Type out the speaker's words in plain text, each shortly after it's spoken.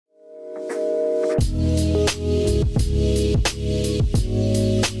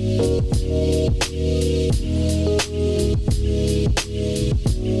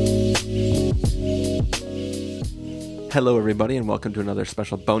Hello, everybody, and welcome to another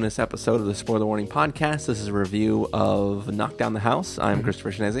special bonus episode of the Spoiler Warning Podcast. This is a review of Knock Down the House. I'm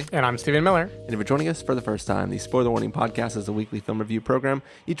Christopher Schnese. And I'm Stephen Miller. And if you're joining us for the first time, the Spoiler Warning Podcast is a weekly film review program.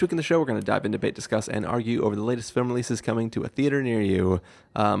 Each week in the show, we're going to dive in, debate, discuss, and argue over the latest film releases coming to a theater near you.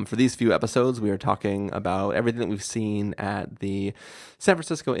 For these few episodes, we are talking about everything that we've seen at the San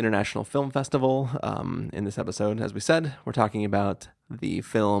Francisco International Film Festival. In this episode, as we said, we're talking about the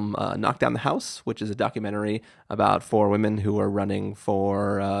film Knock Down the House, which is a documentary about four women who are running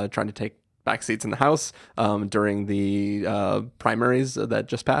for trying to take back seats in the House during the primaries that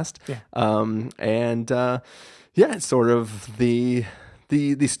just passed. It's sort of the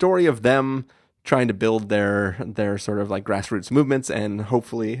story of them trying to build their sort of like grassroots movements and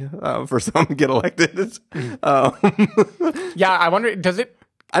hopefully for some get elected. I wonder, is it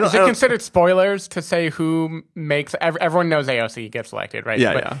considered spoilers to say who makes... Everyone knows AOC gets elected, right?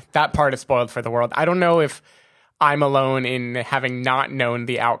 But that part is spoiled for the world. I don't know if I'm alone in having not known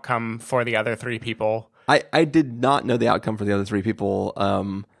the outcome for the other three people. I did not know the outcome for the other three people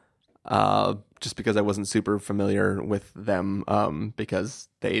just because I wasn't super familiar with them because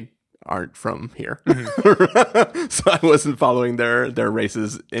they aren't from here. So I wasn't following their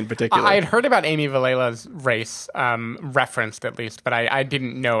races in particular. I had heard about Amy Vilela's race, referenced at least, but I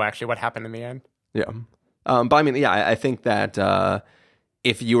didn't know actually what happened in the end. Yeah. But I mean, I think that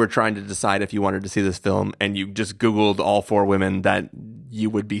if you were trying to decide if you wanted to see this film and you just Googled all four women, that you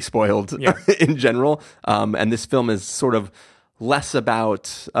would be spoiled in general. And this film is sort of less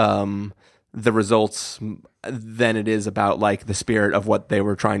about the results than it is about like the spirit of what they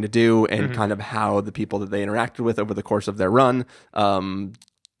were trying to do and kind of how the people that they interacted with over the course of their run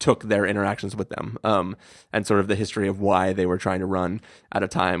took their interactions with them and sort of the history of why they were trying to run at a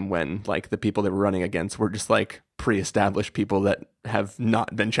time when like the people they were running against were just like pre-established people that have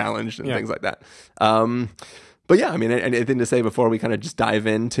not been challenged and things like that. But yeah, I mean, anything to say before we kind of just dive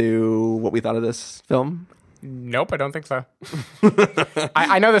into what we thought of this film? Nope, I don't think so.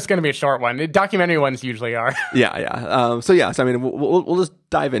 I know this is going to be a short one. Documentary ones usually are. So I mean, we'll just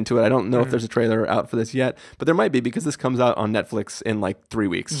dive into it. I don't know if there's a trailer out for this yet, but there might be because this comes out on Netflix in like 3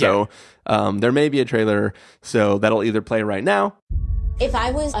 weeks. So there may be a trailer. So that'll either play right now. If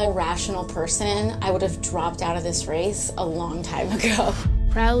I was a rational person, I would have dropped out of this race a long time ago.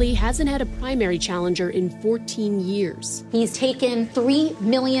 Crowley hasn't had a primary challenger in 14 years. He's taken $3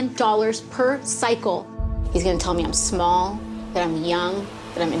 million per cycle. He's going to tell me I'm small, that I'm young,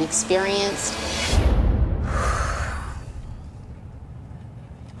 that I'm inexperienced.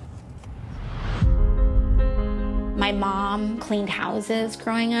 My mom cleaned houses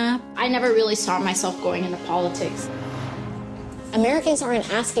growing up. I never really saw myself going into politics. Americans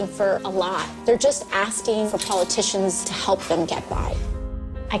aren't asking for a lot. They're just asking for politicians to help them get by.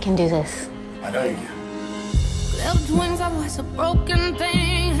 I can do this. I know you can. Left wings, I was a broken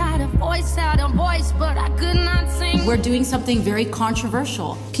thing. Had a voice, but I could not sing. We're doing something very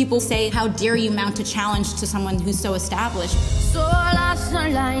controversial. People say, how dare you mount a challenge to someone who's so established?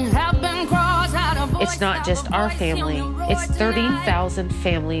 It's not just our family, it's 30,000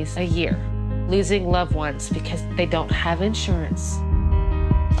 families a year losing loved ones because they don't have insurance.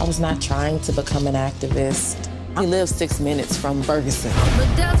 I was not trying to become an activist. We live 6 minutes from Ferguson.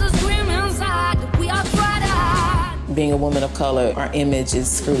 Being a woman of color, our image is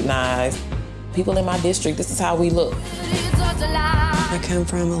scrutinized. People in my district, this is how we look. I come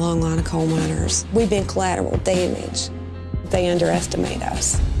from a long line of coal miners. We've been collateral damage. They underestimate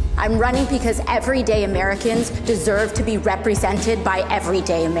us. I'm running because everyday Americans deserve to be represented by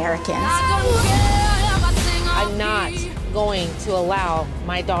everyday Americans. I'm not going to allow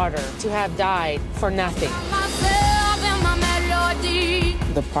my daughter to have died for nothing.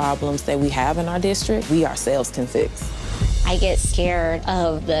 The problems that we have in our district, we ourselves can fix. I get scared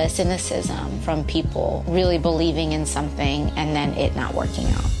of the cynicism from people really believing in something and then it not working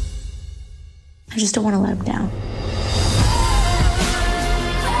out. I just don't want to let them down.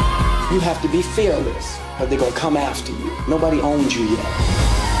 You have to be fearless, or they're going to come after you. Nobody owns you yet.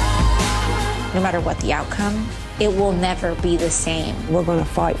 No matter what the outcome, it will never be the same. We're going to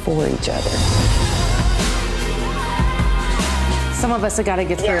fight for each other. Some of us have got to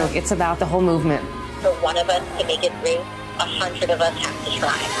get through. It's about the whole movement. For one of us to make it through, 100 of us have to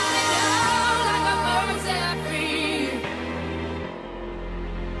try.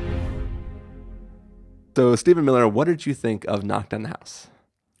 So, Stephen Miller, what did you think of Knock Down the House?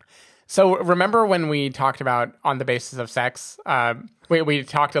 So remember when we talked about On the Basis of Sex? We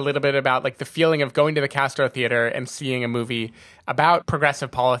talked a little bit about like the feeling of going to the Castro Theater and seeing a movie about progressive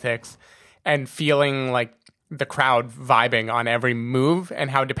politics and feeling like the crowd vibing on every move,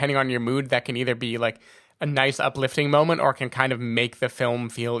 and how depending on your mood, that can either be like a nice uplifting moment or can kind of make the film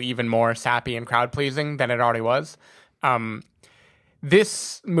feel even more sappy and crowd pleasing than it already was.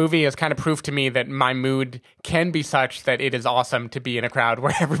 This movie has kind of proved to me that my mood can be such that it is awesome to be in a crowd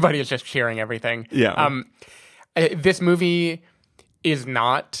where everybody is just cheering everything. Yeah. This movie is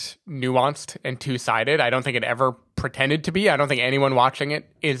not nuanced and two-sided. I don't think it ever pretended to be. I don't think anyone watching it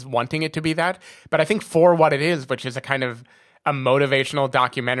is wanting it to be that. But I think for what it is, which is a kind of a motivational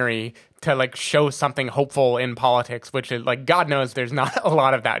documentary to like show something hopeful in politics, which is like, God knows there's not a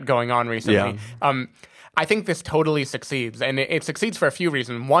lot of that going on recently. Yeah. I think this totally succeeds, and it succeeds for a few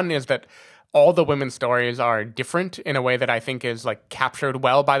reasons. One is that all the women's stories are different in a way that I think is like captured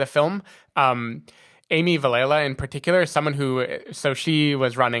well by the film. Amy Vilela in particular is someone who, so she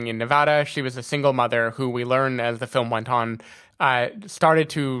was running in Nevada. She was a single mother who we learn as the film went on, started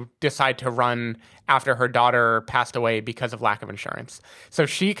to decide to run after her daughter passed away because of lack of insurance. So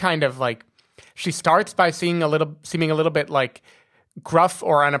she kind of like, she starts by seeming a little bit like gruff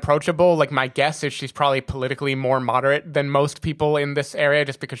or unapproachable. Like my guess is she's probably politically more moderate than most people in this area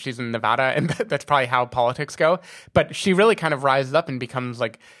just because she's in Nevada and that's probably how politics go. But she really kind of rises up and becomes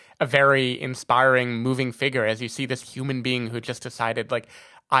like a very inspiring, moving figure as you see this human being who just decided like,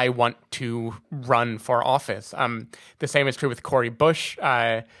 I want to run for office. The same is true with Cori Bush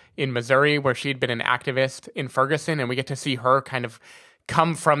in Missouri, where she'd been an activist in Ferguson, and we get to see her kind of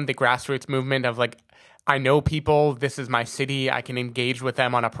come from the grassroots movement of like, I know people, this is my city, I can engage with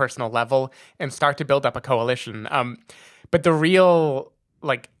them on a personal level and start to build up a coalition. But the real,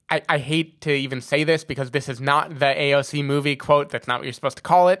 like, I hate to even say this because this is not the AOC movie quote. That's not what you're supposed to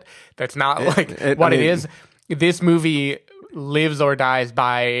call it. That's not it is. This movie lives or dies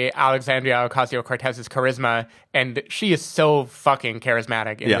by Alexandria Ocasio-Cortez's charisma, and she is so fucking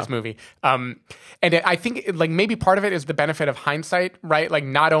charismatic in this movie. And I think like maybe part of it is the benefit of hindsight, right? Like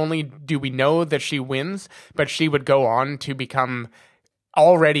not only do we know that she wins, but she would go on to become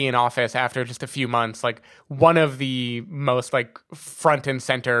already in office after just a few months, like one of the most like front and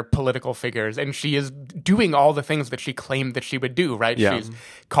center political figures. And she is doing all the things that she claimed that she would do, right? Yeah. She's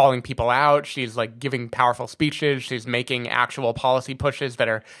calling people out. She's like giving powerful speeches. She's making actual policy pushes that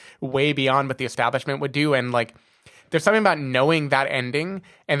are way beyond what the establishment would do. And like, there's something about knowing that ending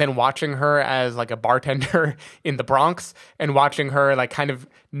and then watching her as like a bartender in the Bronx and watching her like kind of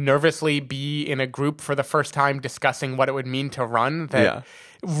nervously be in a group for the first time discussing what it would mean to run that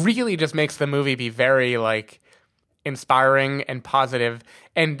really just makes the movie be very like inspiring and positive.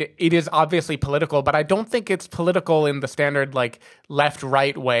 And it is obviously political, but I don't think it's political in the standard like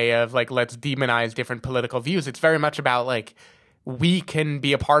left-right way of like, let's demonize different political views. It's very much about like, we can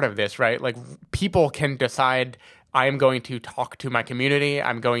be a part of this, right? Like people can decide I am going to talk to my community.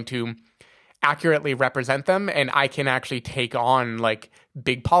 I'm going to accurately represent them, and I can actually take on like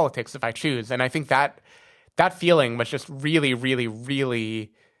big politics if I choose. And I think that feeling was just really, really,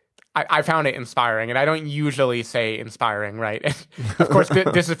 really. I found it inspiring, and I don't usually say inspiring, right? Of course,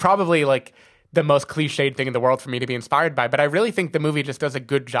 this is probably like the most cliched thing in the world for me to be inspired by, but I really think the movie just does a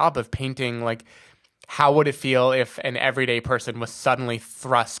good job of painting like how would it feel if an everyday person was suddenly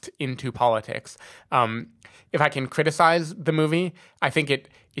thrust into politics. If I can criticize the movie, I think it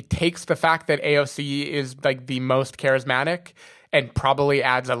takes the fact that AOC is like the most charismatic and probably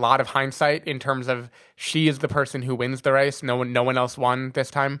adds a lot of hindsight in terms of she is the person who wins the race. No one else won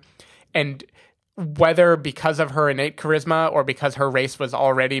this time. And whether because of her innate charisma or because her race was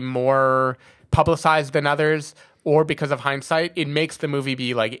already more publicized than others or because of hindsight, it makes the movie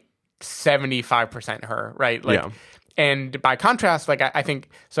be like 75% her, right? Like, and by contrast, like I think,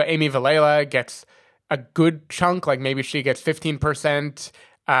 so Amy Vilela gets a good chunk, like maybe she gets 15%,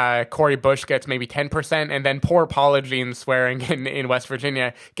 Cori Bush gets maybe 10%, and then poor Paula Jean Swearing in West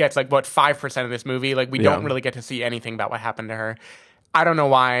Virginia gets like, 5% of this movie? Like we don't really get to see anything about what happened to her. I don't know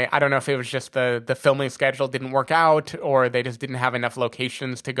why. I don't know if it was just the filming schedule didn't work out or they just didn't have enough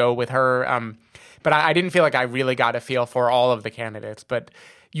locations to go with her. But I didn't feel like I really got a feel for all of the candidates. But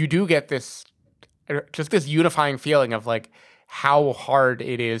you do get this unifying feeling of like how hard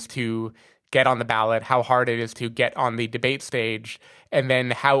it is to get on the ballot, how hard it is to get on the debate stage, and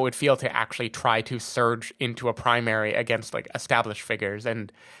then how it would feel to actually try to surge into a primary against like established figures.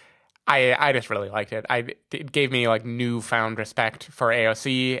 And I just really liked it. It gave me like newfound respect for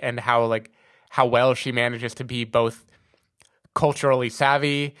AOC and how well she manages to be both culturally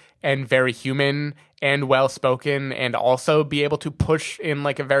savvy and very human and well-spoken and also be able to push in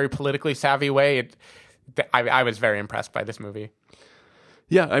like a very politically savvy way. I was very impressed by this movie.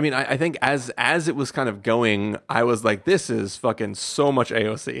 Yeah, I mean, I think as it was kind of going, I was like, this is fucking so much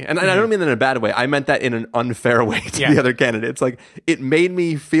AOC. And I don't mean that in a bad way. I meant that in an unfair way to the other candidates. Like, it made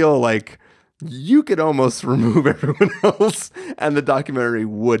me feel like you could almost remove everyone else and the documentary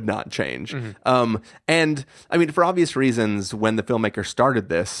would not change. And I mean, for obvious reasons, when the filmmaker started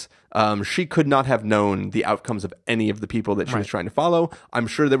this, she could not have known the outcomes of any of the people that she was trying to follow. I'm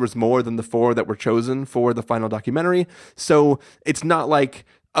sure there was more than the 4 that were chosen for the final documentary. So it's not like,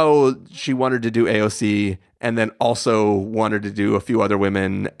 oh, she wanted to do AOC and then also wanted to do a few other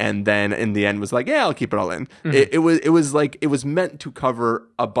women, and then in the end was like, yeah, I'll keep it all in. It was meant to cover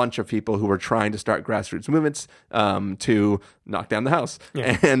a bunch of people who were trying to start grassroots movements to knock down the House.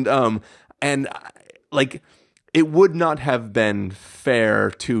 And like, it would not have been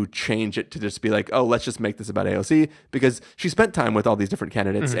fair to change it to just be like, oh, let's just make this about AOC, because she spent time with all these different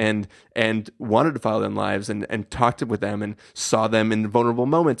candidates and wanted to follow their lives and talked with them and saw them in vulnerable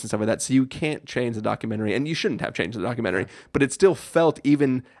moments and stuff like that. So you can't change the documentary, and you shouldn't have changed the documentary, but it still felt,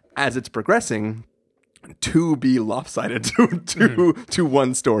 even as it's progressing, to be lopsided to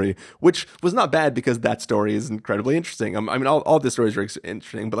one story, which was not bad because that story is incredibly interesting. I mean, all the stories are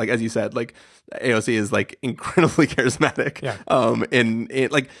interesting, but like, as you said, like, AOC is like incredibly charismatic. In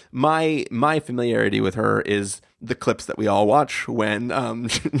like, my familiarity with her is the clips that we all watch when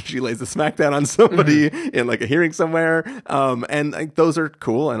she lays a smackdown on somebody in like a hearing somewhere, and like, those are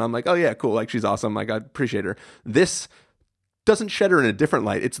cool, and I'm like, oh yeah, cool, like, she's awesome, like, I appreciate her. This doesn't shed her in a different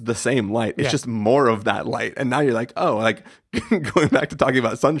light. It's the same light. It's just more of that light. And now you're like, oh, like, going back to talking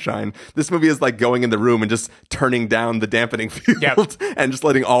about Sunshine, this movie is like going in the room and just turning down the dampening field and just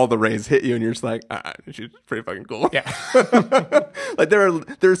letting all the rays hit you, and you're just like, she's pretty fucking cool. Like,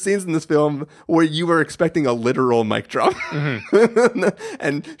 there are scenes in this film where you were expecting a literal mic drop,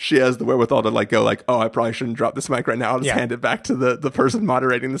 and she has the wherewithal to like go like, oh, I probably shouldn't drop this mic right now. I'll just hand it back to the person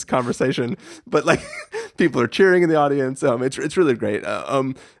moderating this conversation. But like, people are cheering in the audience. It's really great.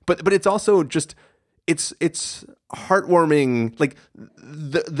 But it's also just, it's heartwarming. Like,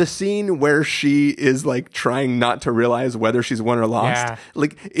 the scene where she is like trying not to realize whether she's won or lost.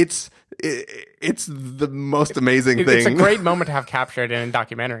 Like, it's the most amazing thing. It's a great moment to have captured in a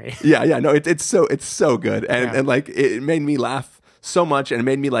documentary. No, it's so good, and like, it made me laugh so much, and it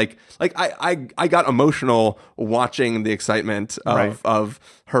made me like I got emotional watching the excitement of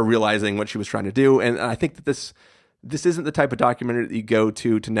her realizing what she was trying to do. And I think that this isn't the type of documentary that you go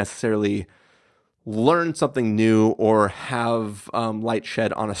to necessarily learn something new or have light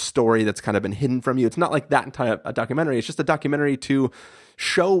shed on a story that's kind of been hidden from you. It's not like that type of documentary. It's just a documentary to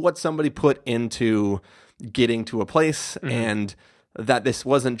show what somebody put into getting to a place, and that this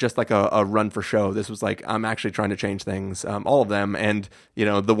wasn't just like a run for show. This was like, I'm actually trying to change things, all of them. And, you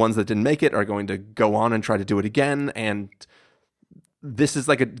know, the ones that didn't make it are going to go on and try to do it again. And this is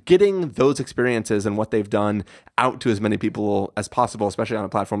like getting those experiences and what they've done out to as many people as possible, especially on a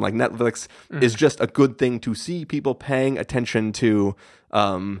platform like Netflix, is just a good thing to see people paying attention to.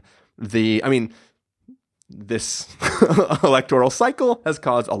 This electoral cycle has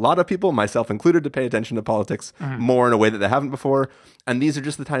caused a lot of people, myself included, to pay attention to politics more in a way that they haven't before. And these are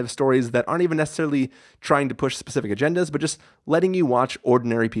just the type of stories that aren't even necessarily trying to push specific agendas, but just letting you watch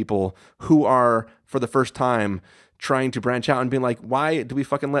ordinary people who are, for the first time, trying to branch out and being like, why do we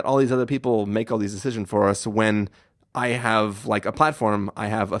fucking let all these other people make all these decisions for us when I have like a platform, I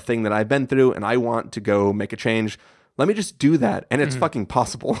have a thing that I've been through, and I want to go make a change? Let me just do that. And it's fucking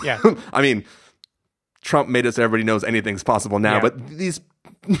possible. I mean, Trump made it so everybody knows anything's possible now, but these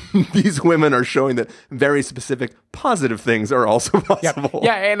women are showing that very specific positive things are also possible.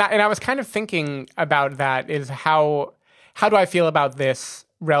 And I was kind of thinking about that, is how do I feel about this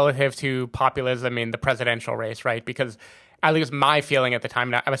relative to populism in the presidential race, right? Because at least my feeling at the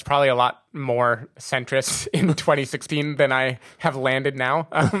time, I was probably a lot more centrist in 2016 than I have landed now.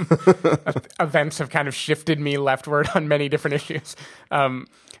 Events have kind of shifted me leftward on many different issues.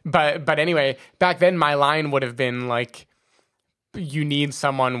 But anyway, back then my line would have been like, you need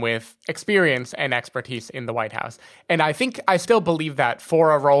someone with experience and expertise in the White House. And I think I still believe that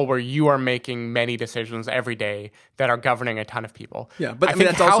for a role where you are making many decisions every day that are governing a ton of people. Yeah, but I mean,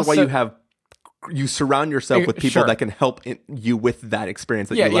 that's also why you surround yourself with people that can help you with that experience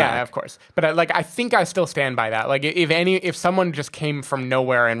that you lack. Yeah, of course. But I think I still stand by that. Like, if someone just came from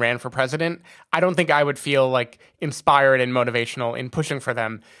nowhere and ran for president, I don't think I would feel like inspired and motivational in pushing for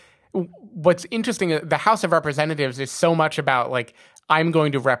them. What's interesting, the House of Representatives is so much about like, I'm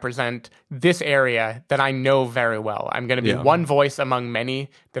going to represent this area that I know very well. I'm going to be one voice among many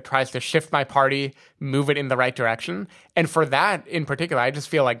that tries to shift my party, move it in the right direction. And for that in particular, I just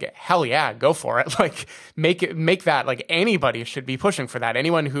feel like, hell yeah, go for it. Like, make that, like, anybody should be pushing for that.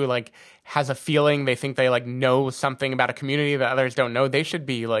 Anyone who like has a feeling they think they like know something about a community that others don't know, they should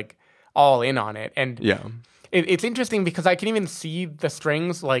be like all in on it. And it's interesting because I can even see the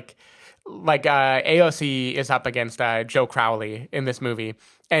strings, like AOC is up against Joe Crowley in this movie,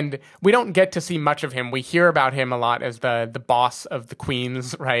 and we don't get to see much of him. We hear about him a lot as the boss of the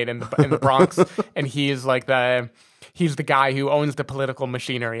Queens, right, in the Bronx, and he's the guy who owns the political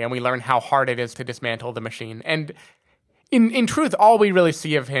machinery, and we learn how hard it is to dismantle the machine. And in truth, all we really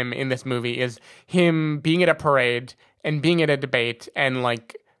see of him in this movie is him being at a parade and being at a debate and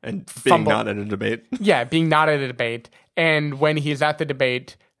being not at a debate. Yeah, being not at a debate. And when he's at the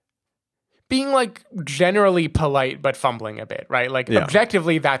debate, being generally polite but fumbling a bit, right?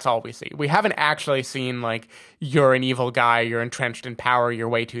 Objectively, that's all we see. We haven't actually seen you're an evil guy, you're entrenched in power, you're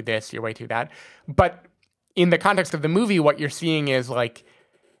way too this, you're way too that. But in the context of the movie, what you're seeing is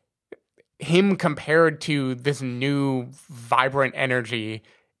him compared to this new vibrant energy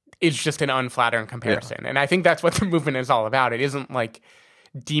is just an unflattering comparison. Yeah. And I think that's what the movement is all about. It isn't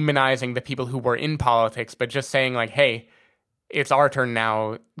demonizing the people who were in politics, but just saying hey, it's our turn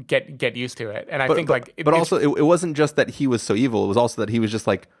now. Get used to it. And I think also it wasn't just that he was so evil. It was also that he was just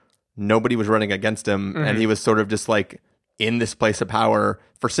nobody was running against him, and he was sort of just in this place of power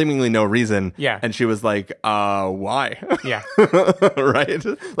for seemingly no reason. Yeah. And she was why? Yeah. Right.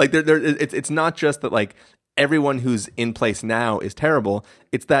 It's not just that everyone who's in place now is terrible.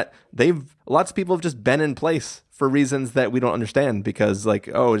 It's that lots of people have just been in place for reasons that we don't understand because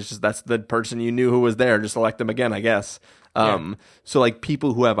it's just that's the person you knew who was there. Just elect them again, I guess. So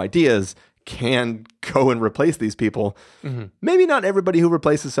people who have ideas can go and replace these people. Mm-hmm. Maybe not everybody who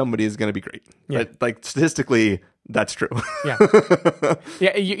replaces somebody is going to be great. Yeah. But statistically, that's true. Yeah.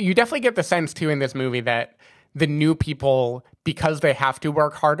 Yeah. You definitely get the sense too in this movie that the new people, because they have to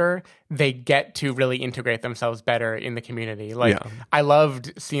work harder, they get to really integrate themselves better in the community. I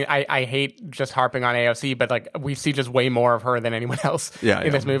loved seeing, I hate just harping on AOC, but we see just way more of her than anyone else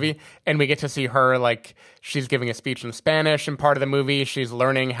in this movie. And we get to see her, she's giving a speech in Spanish in part of the movie. She's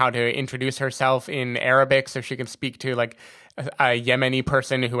learning how to introduce herself in Arabic so she can speak to a Yemeni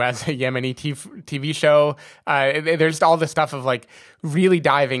person who has a Yemeni TV show. There's all this stuff of really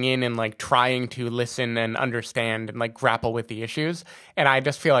diving in and trying to listen and understand and grapple with the issues. And I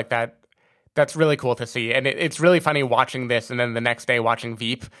just feel that's really cool to see. And it's really funny watching this and then the next day watching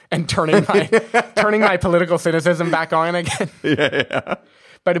Veep and turning my political cynicism back on again. Yeah.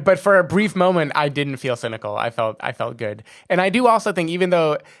 But for a brief moment, I didn't feel cynical. I felt good. And I do also think, even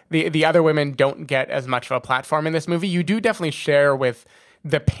though the other women don't get as much of a platform in this movie, you do definitely share with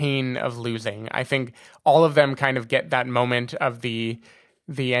the pain of losing. I think all of them kind of get that moment of the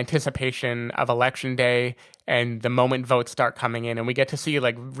anticipation of election day and the moment votes start coming in, and we get to see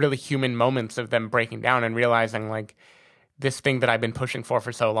really human moments of them breaking down and realizing this thing that I've been pushing for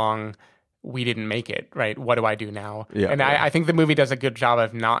so long, we didn't make it, right? What do I do now? Yeah, and I think the movie does a good job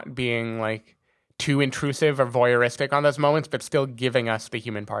of not being too intrusive or voyeuristic on those moments, but still giving us the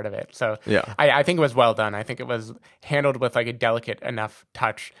human part of it. So yeah. I think it was well done. I think it was handled with a delicate enough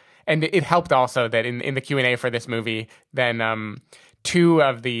touch. And it helped also that in the Q&A for this movie, then two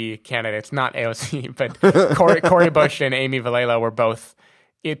of the candidates, not AOC, but Cori Bush and Amy Vilela were both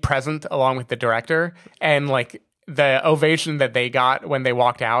present along with the director. And the ovation that they got when they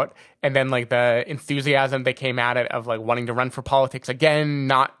walked out, and then the enthusiasm they came at it of wanting to run for politics again,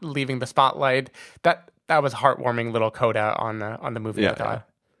 not leaving the spotlight, that was a heartwarming little coda on the movie. Yeah, I thought.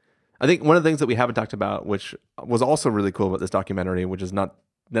 I think one of the things that we haven't talked about, which was also really cool about this documentary, which is not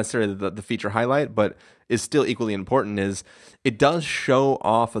necessarily the feature highlight, but is still equally important, is it does show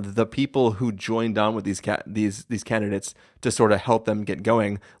off of the people who joined on with these candidates to sort of help them get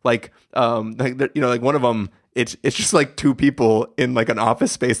going. One of them, it's just two people in an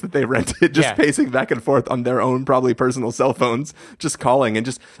office space that they rented, just pacing back and forth on their own probably personal cell phones, just calling and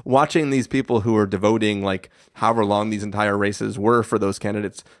just watching these people who are devoting however long these entire races were for those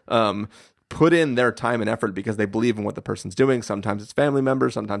candidates, put in their time and effort because they believe in what the person's doing. Sometimes it's family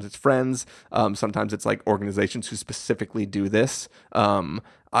members, sometimes it's friends, sometimes it's organizations who specifically do this.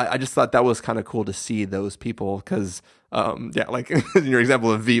 I just thought that was kind of cool to see those people because, in your example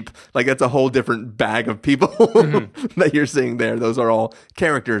of Veep, that's a whole different bag of people that you're seeing there. Those are all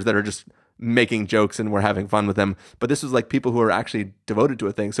characters that are just making jokes and we're having fun with them. But this was people who are actually devoted to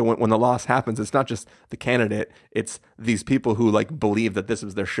a thing. So when the loss happens, it's not just the candidate, it's these people who believe that this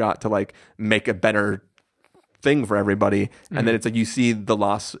was their shot to make a better thing for everybody. And then it's you see the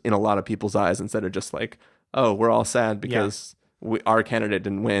loss in a lot of people's eyes instead of just oh, we're all sad because our candidate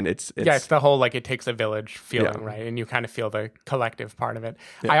didn't win. It's the whole it takes a village feeling, right? And you kind of feel the collective part of it.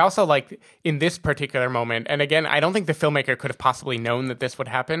 Yeah. I also in this particular moment, and again, I don't think the filmmaker could have possibly known that this would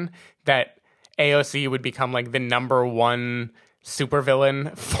happen, that AOC would become the number one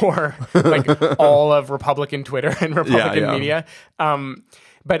supervillain for all of Republican Twitter and Republican media.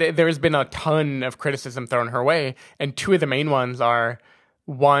 But there's been a ton of criticism thrown her way, and two of the main ones are,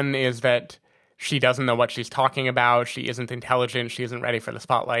 one is that she doesn't know what she's talking about, she isn't intelligent, she isn't ready for the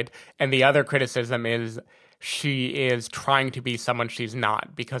spotlight, and the other criticism is she is trying to be someone she's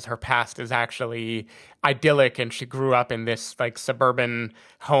not because her past is actually idyllic and she grew up in this like suburban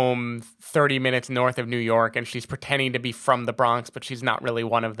home 30 minutes north of New York and she's pretending to be from the Bronx, but she's not really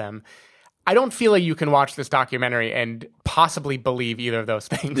one of them. I don't feel like you can watch this documentary and possibly believe either of those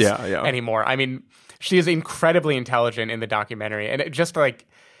things anymore. I mean, she is incredibly intelligent in the documentary and it just like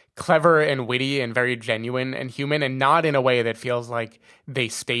clever and witty and very genuine and human, and not in a way that feels like they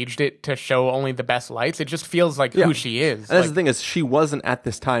staged it to show only the best lights. It just feels like who she is. And that's the thing is, she wasn't at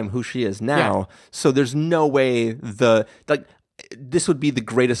this time who she is now, so there's no way this would be the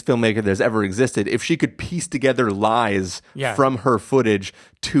greatest filmmaker that's ever existed if she could piece together lies from her footage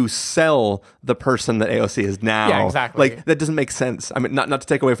to sell the person that AOC is now. Yeah, exactly. Like, that doesn't make sense. I mean, not to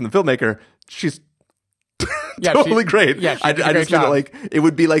take away from the filmmaker, she's totally great. Yeah, I just feel like it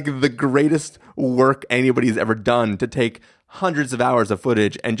would be like the greatest work anybody's ever done to take hundreds of hours of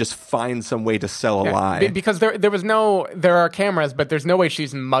footage and just find some way to sell a lie. Because there are cameras, but there's no way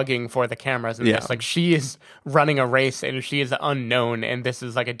she's mugging for the cameras in this. Like, she is running a race and she is unknown, and this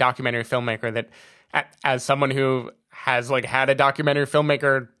is like a documentary filmmaker that, as someone who has like had a documentary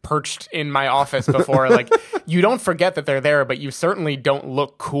filmmaker perched in my office before, like, you don't forget that they're there, but you certainly don't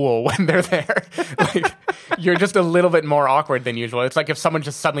look cool when they're there. Like, you're just a little bit more awkward than usual. It's like if someone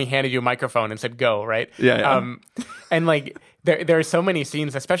just suddenly handed you a microphone and said, go, right? And like, there are so many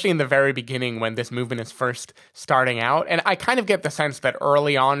scenes, especially in the very beginning when this movement is first starting out. And I kind of get the sense that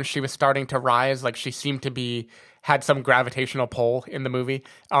early on she was starting to rise. Like, she seemed to had some gravitational pull in the movie.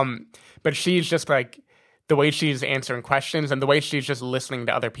 But she's just like, the way she's answering questions and the way she's just listening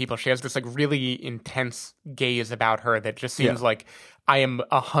to other people, she has this like really intense gaze about her that just seems like I am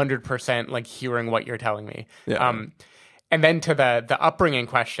 100% like hearing what you're telling me. And then to the upbringing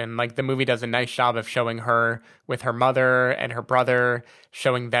question, like, the movie does a nice job of showing her with her mother and her brother,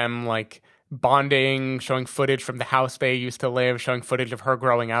 showing them like bonding, showing footage from the house they used to live, showing footage of her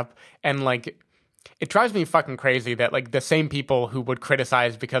growing up. And like, it drives me fucking crazy that like the same people who would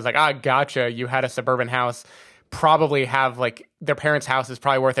criticize because like, gotcha, you had a suburban house, probably have like their parents' house is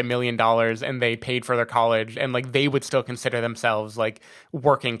probably worth $1 million and they paid for their college, and like they would still consider themselves like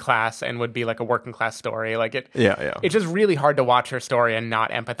working class and would be like a working class story. Like it's just really hard to watch her story and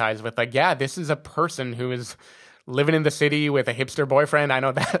not empathize with like, this is a person who is living in the city with a hipster boyfriend. I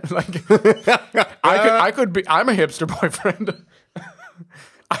know that. Like, I'm a hipster boyfriend.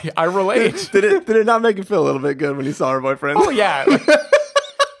 I relate. Did it not make you feel a little bit good when you saw her boyfriend? Oh yeah.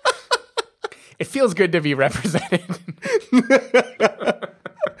 It feels good to be represented.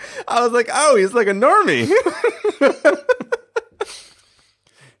 I was like, oh, he's like a normie.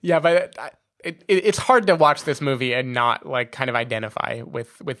 Yeah, but it's hard to watch this movie and not like kind of identify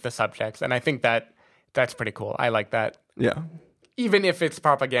with the subjects, and I think that's pretty cool. I like that. Yeah. Even if it's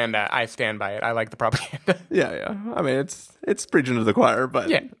propaganda, I stand by it. I like the propaganda. Yeah. I mean, it's preaching to the choir, but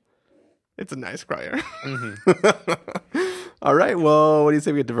it's a nice choir. All right. Well, what do you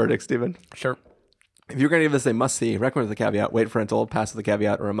say we get to verdict, Stephen? Sure. If you're going to give this a must-see, recommend with a caveat, wait for rental, pass with a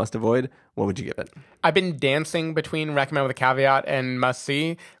caveat, or a must-avoid, what would you give it? I've been dancing between recommend with a caveat and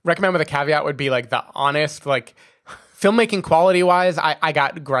must-see. Recommend with a caveat would be like the honest, like, filmmaking quality-wise, I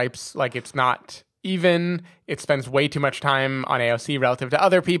got gripes. Like, it's not even. It spends way too much time on AOC relative to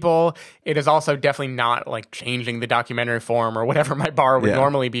other people. It is also definitely not like changing the documentary form or whatever my bar would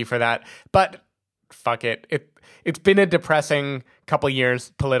normally be for that. But fuck it. It's been a depressing couple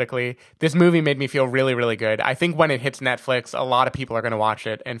years politically. This movie made me feel really, really good. I think when it hits Netflix, a lot of people are going to watch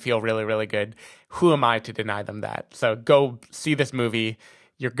it and feel really, really good. Who am I to deny them that? So go see this movie.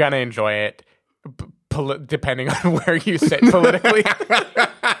 You're going to enjoy it, depending on where you sit politically,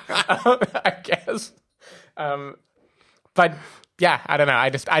 I guess. But yeah, I don't know. I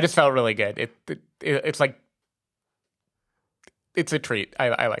just felt really good. It's like, it's a treat.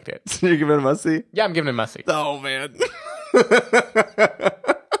 I liked it. So you're giving it a must-see? Yeah, I'm giving it a must-see. Oh, man.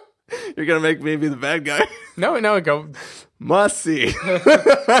 You're going to make me be the bad guy? No, go. Must-see.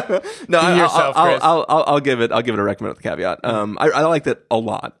 No, yourself, I'll give it a recommend with a caveat. I liked it a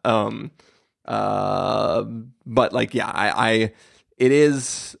lot. But like, yeah, it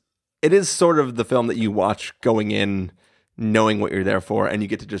is sort of the film that you watch going in knowing what you're there for, and you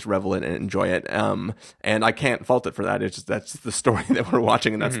get to just revel in it and enjoy it. And I can't fault it for that. It's just, that's the story that we're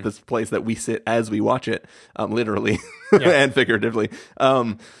watching, and that's this place that we sit as we watch it, literally and figuratively.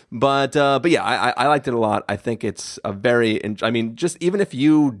 But yeah, I liked it a lot. I think it's a very, I mean, just even if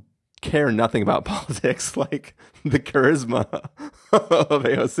you care nothing about politics, like the charisma of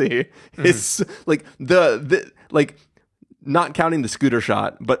AOC is like the like, not counting the scooter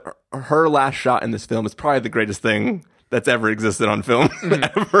shot, but her last shot in this film is probably the greatest thing that's ever existed on film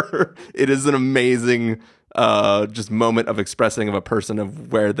ever. It is an amazing just moment of expressing of a person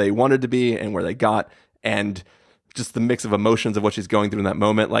of where they wanted to be and where they got, and just the mix of emotions of what she's going through in that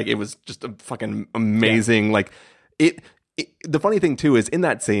moment. Like, it was just a fucking amazing, like the funny thing too is in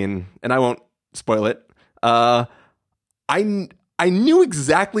that scene, and I won't spoil it, I knew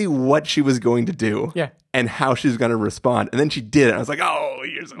exactly what she was going to do and how she was going to respond. And then she did it. I was like, oh,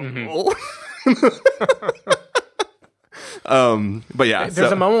 you're so cool. But yeah.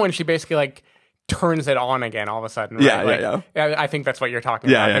 There's a moment when she basically like turns it on again all of a sudden. Right? Yeah. I think that's what you're talking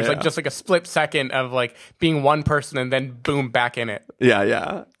about. There's like just like a split second of like being one person and then boom, back in it.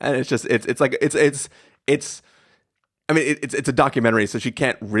 Yeah. And it's just, it's like, it's I mean, it's a documentary, so she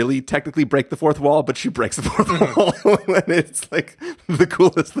can't really technically break the fourth wall, but she breaks the fourth wall, and it's like the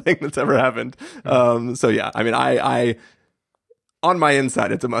coolest thing that's ever happened. So yeah, I mean, I on my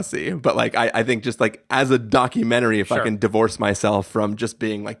inside, it's a must see, but like I think just like as a documentary, if I can divorce myself from just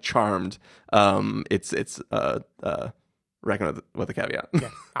being like charmed, it's reckon with a caveat. Yeah,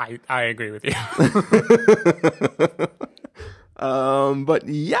 I agree with you. But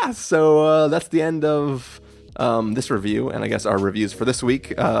yeah, so that's the end of this review, and I guess our reviews for this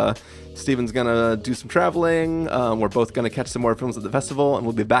week. Steven's gonna do some traveling. We're both gonna catch some more films at the festival, and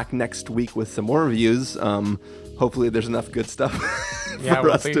we'll be back next week with some more reviews. Hopefully there's enough good stuff for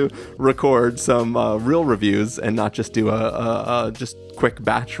us to record some real reviews and not just do a just quick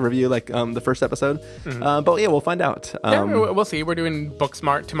batch review like the first episode. But yeah, we'll find out. We'll see. We're doing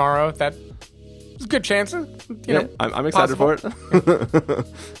Booksmart tomorrow. That's a good chance. You know, I'm excited for it.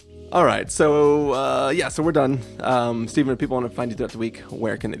 All right, so so we're done. Steven, if people want to find you throughout the week,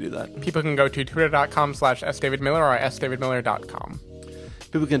 where can they do that? People can go to twitter.com/sdavidmiller or sdavidmiller.com.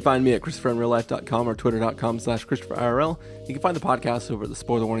 People can find me at ChristopherInRealLife.com or Twitter.com/ChristopherIRL. You can find the podcast over at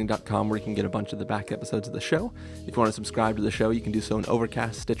thespoilerwarning.com, where you can get a bunch of the back episodes of the show. If you want to subscribe to the show, you can do so in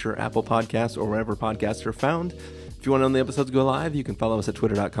Overcast, Stitcher, Apple Podcasts, or wherever podcasts are found. If you want to know when the episodes go live, you can follow us at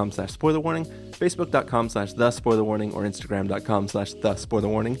twitter.com/spoilerwarning, facebook.com/thespoilerwarning, or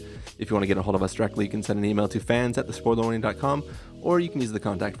instagram.com/thespoilerwarning. If you want to get a hold of us directly, you can send an email to fans@thespoilerwarning.com, or you can use the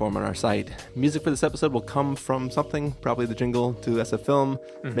contact form on our site. Music for this episode will come from something, probably the jingle to SFFILM.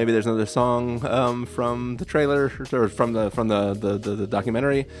 Maybe there's another song from the trailer or from the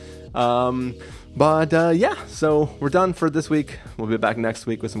documentary. But so we're done for this week. We'll be back next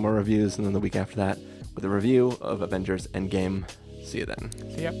week with some more reviews, and then the week after that with a review of Avengers Endgame. See you then.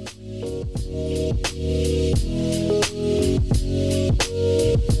 See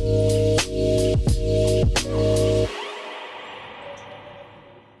ya.